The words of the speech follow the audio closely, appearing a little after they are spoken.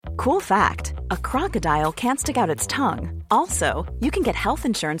Cool fact, a crocodile can't stick out its tongue. Also, you can get health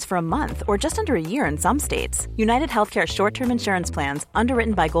insurance for a month or just under a year in some states. United Healthcare short-term insurance plans,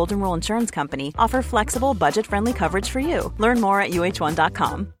 underwritten by Golden Rule Insurance Company, offer flexible, budget-friendly coverage for you. Learn more at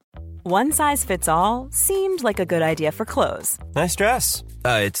uh1.com. One size fits all seemed like a good idea for clothes. Nice dress.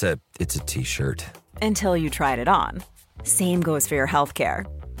 It's a t-shirt. Until you tried it on. Same goes for your healthcare.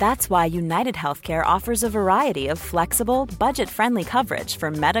 That's why United Healthcare offers a variety of flexible, budget-friendly coverage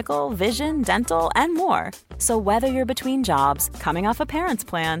for medical, vision, dental, and more. So whether you're between jobs, coming off a parent's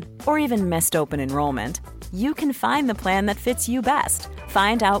plan, or even missed open enrollment, you can find the plan that fits you best.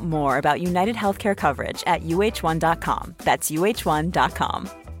 Find out more about United Healthcare coverage at uh1.com. That's uh1.com.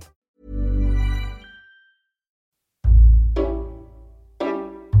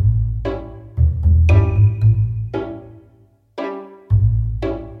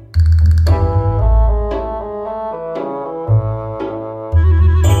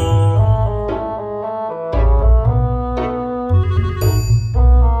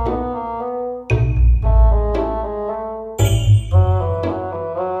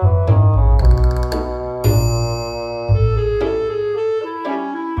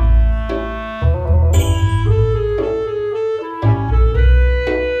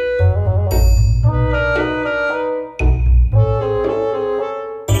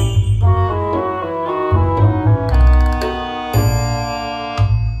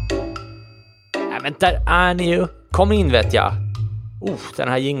 Där är ni ju. Kom in vet jag. Den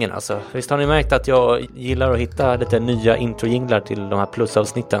här jingeln alltså. Visst har ni märkt att jag gillar att hitta lite nya introjinglar till de här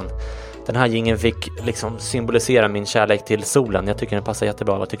plusavsnitten. Den här jingeln fick liksom symbolisera min kärlek till solen. Jag tycker den passar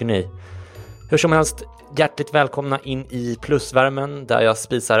jättebra. Vad tycker ni? Hur som helst, hjärtligt välkomna in i plusvärmen där jag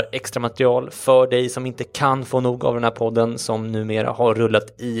spisar extra material för dig som inte kan få nog av den här podden som numera har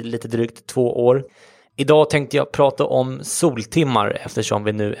rullat i lite drygt 2 år. Idag tänkte jag prata om soltimmar eftersom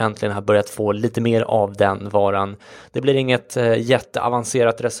vi nu äntligen har börjat få lite mer av den varan. Det blir inget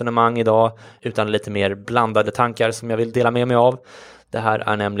jätteavancerat resonemang idag utan lite mer blandade tankar som jag vill dela med mig av. Det här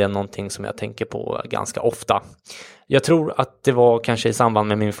är nämligen någonting som jag tänker på ganska ofta. Jag tror att det var kanske i samband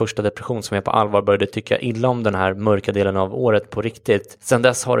med min första depression som jag på allvar började tycka illa om den här mörka delen av året på riktigt. Sen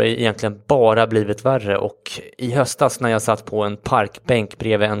dess har det egentligen bara blivit värre och i höstas när jag satt på en parkbänk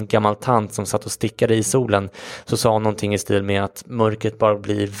bredvid en gammal tant som satt och stickade i solen så sa hon någonting i stil med att mörkret bara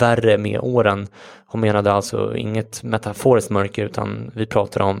blir värre med åren. Hon menade alltså inget metaforiskt mörker utan vi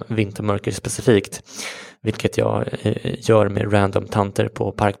pratar om vintermörker specifikt. Vilket jag gör med random tanter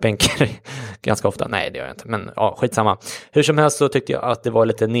på parkbänkar ganska ofta. Nej, det gör jag inte. Men ja, skitsamma. Hur som helst så tyckte jag att det var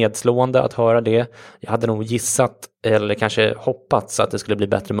lite nedslående att höra det. Jag hade nog gissat eller kanske hoppats att det skulle bli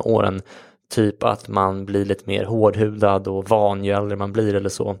bättre med åren. Typ att man blir lite mer hårdhudad och van ju äldre man blir eller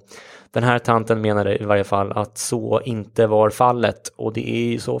så. Den här tanten menade i varje fall att så inte var fallet. Och det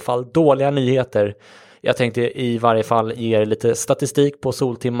är i så fall dåliga nyheter. Jag tänkte i varje fall ge er lite statistik på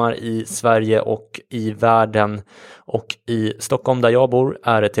soltimmar i Sverige och i världen. Och i Stockholm där jag bor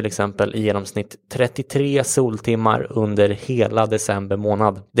är det till exempel i genomsnitt 33 soltimmar under hela december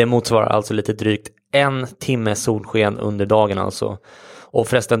månad. Det motsvarar alltså lite drygt 1 timme solsken under dagen alltså. Och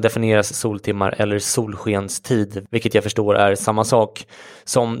förresten definieras soltimmar eller solskenstid, vilket jag förstår är samma sak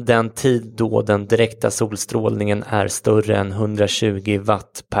som den tid då den direkta solstrålningen är större än 120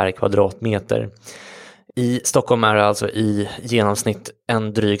 watt per kvadratmeter. I Stockholm är det alltså i genomsnitt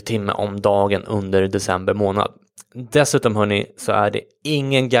en dryg timme om dagen under december månad. Dessutom hörni så är det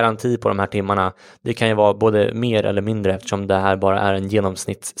ingen garanti på de här timmarna. Det kan ju vara både mer eller mindre eftersom det här bara är en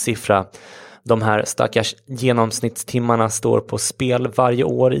genomsnittssiffra. De här stackars genomsnittstimmarna står på spel varje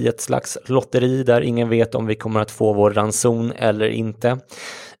år i ett slags lotteri där ingen vet om vi kommer att få vår ranson eller inte.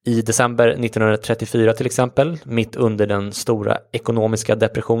 I december 1934 till exempel, mitt under den stora ekonomiska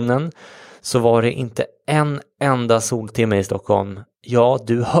depressionen, så var det inte en enda soltimme i Stockholm. Ja,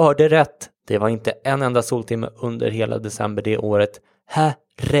 du hörde rätt. Det var inte en enda soltimme under hela december det året.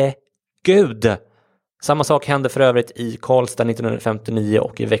 Herregud! Samma sak hände för övrigt i Karlstad 1959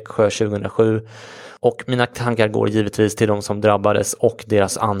 och i Växjö 2007. Och mina tankar går givetvis till de som drabbades och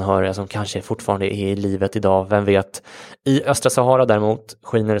deras anhöriga som kanske fortfarande är i livet idag, vem vet. I Östra Sahara däremot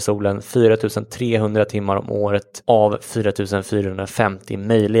skiner solen 4300 timmar om året av 4450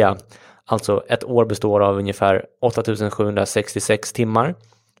 möjliga. Alltså ett år består av ungefär 8766 timmar.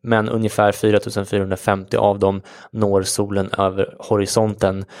 Men ungefär 4450 av dem når solen över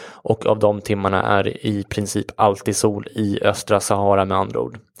horisonten. Och av de timmarna är i princip alltid sol i Östra Sahara med andra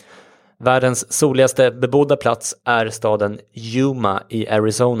ord. Världens soligaste bebodda plats är staden Yuma i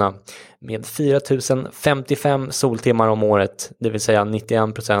Arizona med 4055 soltimmar om året, det vill säga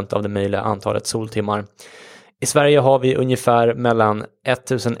 91% av det möjliga antalet soltimmar. I Sverige har vi ungefär mellan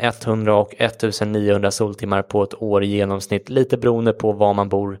 1100 och 1900 soltimmar på ett år i genomsnitt, lite beroende på var man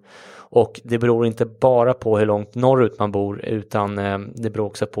bor. Och det beror inte bara på hur långt norrut man bor, utan det beror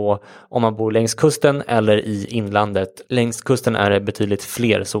också på om man bor längs kusten eller i inlandet. Längs kusten är det betydligt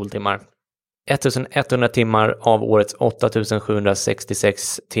fler soltimmar. 1100 timmar av årets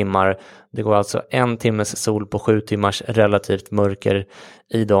 8766 timmar. Det går alltså 1 timmes sol på 7 timmars relativt mörker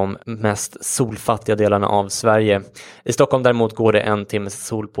i de mest solfattiga delarna av Sverige. I Stockholm däremot går det 1 timmes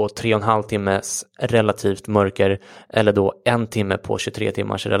sol på 3,5 timmes relativt mörker, eller då 1 timme på 23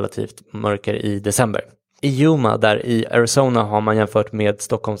 timmars relativt mörker i december. I Yuma, där i Arizona, har man jämfört med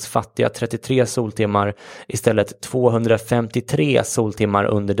Stockholms fattiga 33 soltimmar istället 253 soltimmar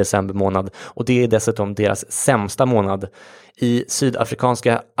under december månad, och det är dessutom deras sämsta månad. I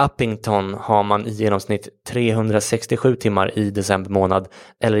sydafrikanska Uppington har man i genomsnitt 367 timmar i december månad,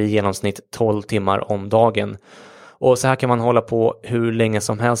 eller i genomsnitt 12 timmar om dagen. Och så här kan man hålla på hur länge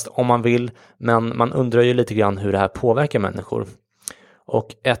som helst om man vill, men man undrar ju lite grann hur det här påverkar människor.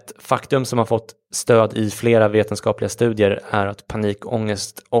 Och ett faktum som har fått stöd i flera vetenskapliga studier är att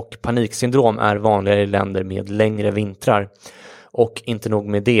panikångest och paniksyndrom är vanligare i länder med längre vintrar. Och inte nog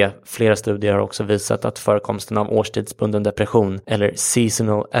med det, flera studier har också visat att förekomsten av årstidsbunden depression, eller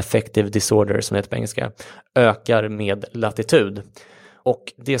seasonal affective disorder som heter på engelska, ökar med latitud.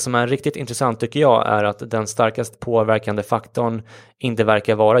 Och det som är riktigt intressant tycker jag är att den starkast påverkande faktorn inte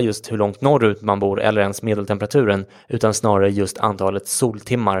verkar vara just hur långt norrut man bor eller ens medeltemperaturen, utan snarare just antalet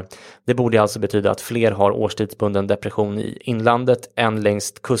soltimmar. Det borde alltså betyda att fler har årstidsbunden depression i inlandet än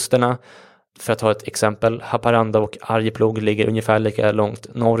längs kusterna. För att ta ett exempel, Haparanda och Arjeplog ligger ungefär lika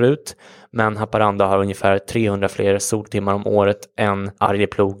långt norrut, men Haparanda har ungefär 300 fler soltimmar om året än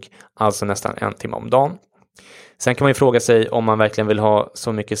Arjeplog, alltså nästan 1 timme om dagen. Sen kan man ju fråga sig om man verkligen vill ha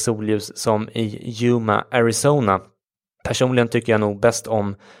så mycket solljus som i Yuma, Arizona. Personligen tycker jag nog bäst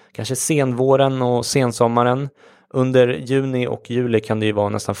om kanske senvåren och sensommaren. Under juni och juli kan det ju vara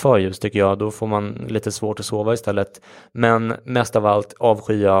nästan för ljus tycker jag. Då får man lite svårt att sova istället. Men mest av allt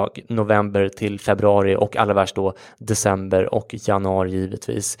avskyr jag november till februari och allra värst då december och januari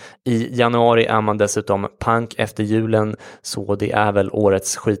givetvis. I januari är man dessutom pank efter julen, så det är väl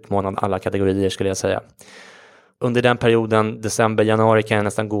årets skitmånad alla kategorier skulle jag säga. Under den perioden, december-januari, kan jag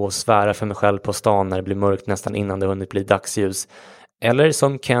nästan gå och svära för mig själv på stan när det blir mörkt nästan innan det hunnit bli dagsljus. Eller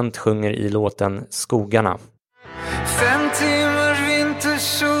som Kent sjunger i låten Skogarna. 5 timmars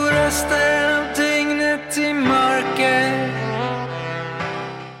vintersol, resten av dygnet i mörker.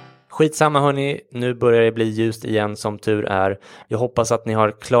 Skitsamma hörni, nu börjar det bli ljust igen som tur är. Jag hoppas att ni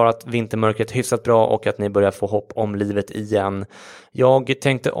har klarat vintermörkret hyfsat bra och att ni börjar få hopp om livet igen. Jag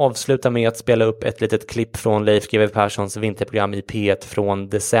tänkte avsluta med att spela upp ett litet klipp från Leif GW Perssons vinterprogram i P1 från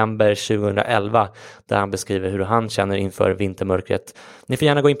december 2011 där han beskriver hur han känner inför vintermörkret. Ni får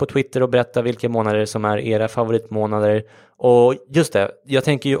gärna gå in på Twitter och berätta vilka månader som är era favoritmånader. Och just det, jag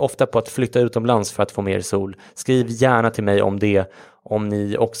tänker ju ofta på att flytta utomlands för att få mer sol. Skriv gärna till mig om det. Om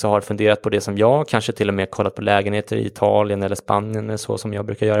ni också har funderat på det som jag, kanske till och med kollat på lägenheter i Italien eller Spanien så som jag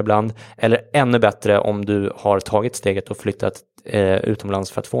brukar göra ibland. Eller ännu bättre om du har tagit steget och flyttat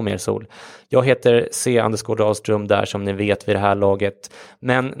utomlands för att få mer sol. Jag heter C_Dahlström där som ni vet vid det här laget.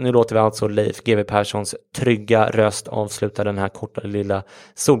 Men nu låter vi alltså Leif GW Perssons trygga röst avsluta den här korta lilla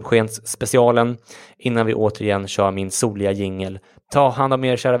solskensspecialen innan vi återigen kör min soliga jingle. Ta hand om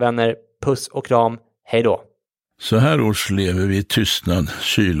er kära vänner, puss och kram, hej då! Så här års lever vi i tystnad,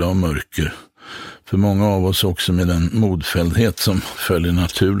 kyla och mörker. För många av oss också med den modfälldhet som följer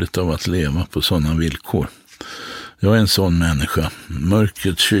naturligt av att leva på sådana villkor. Jag är en sån människa.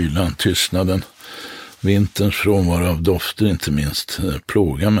 Mörkret, kylan, tystnaden, vinterns frånvaro av dofter inte minst,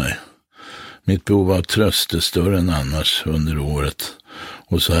 plågar mig. Mitt behov av tröst är större än annars under året.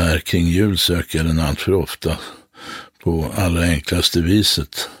 Och så här kring jul söker jag den allt för ofta på allra enklaste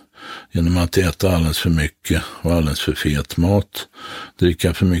viset. Genom att äta alldeles för mycket och alldeles för fet mat,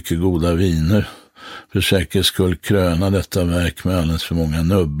 dricka för mycket goda viner, för säkerhets skull kröna detta verk med alldeles för många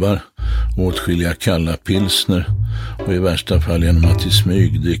nubbar, åtskilliga kalla pilsner och i värsta fall genom att i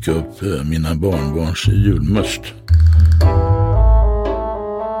smyg dricka upp mina barnbarns julmörst.